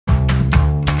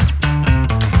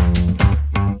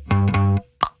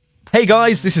Hey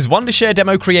guys, this is Wondershare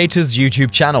DemoCreator's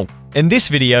YouTube channel. In this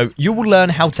video, you will learn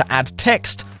how to add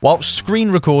text while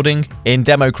screen recording in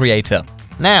DemoCreator.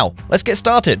 Now, let's get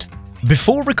started.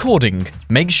 Before recording,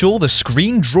 make sure the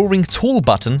screen drawing tool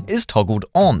button is toggled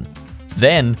on.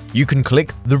 Then, you can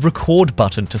click the record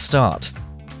button to start.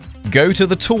 Go to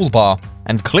the toolbar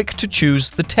and click to choose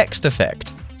the text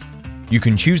effect. You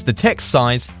can choose the text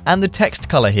size and the text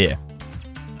color here.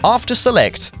 After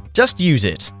select, just use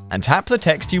it and tap the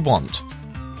text you want.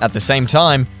 At the same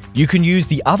time, you can use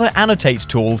the other annotate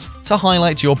tools to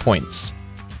highlight your points.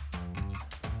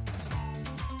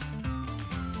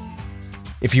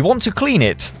 If you want to clean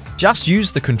it, just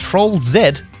use the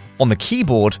Ctrl-Z on the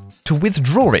keyboard to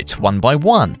withdraw it one by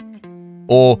one.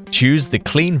 Or choose the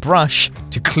clean brush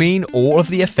to clean all of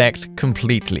the effect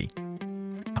completely.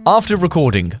 After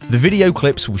recording, the video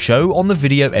clips will show on the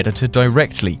video editor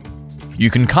directly. You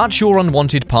can cut your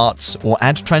unwanted parts or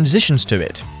add transitions to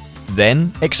it.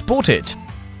 Then export it.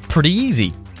 Pretty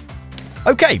easy.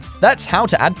 Okay, that's how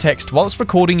to add text whilst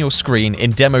recording your screen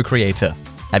in DemoCreator.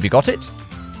 Have you got it?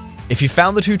 If you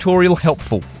found the tutorial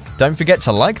helpful, don't forget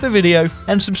to like the video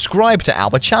and subscribe to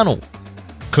our channel.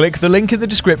 Click the link in the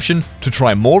description to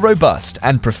try more robust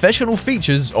and professional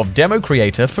features of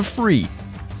DemoCreator for free.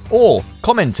 Or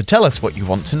comment to tell us what you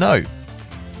want to know.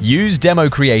 Use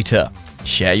DemoCreator.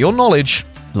 Share your knowledge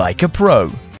like a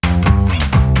pro.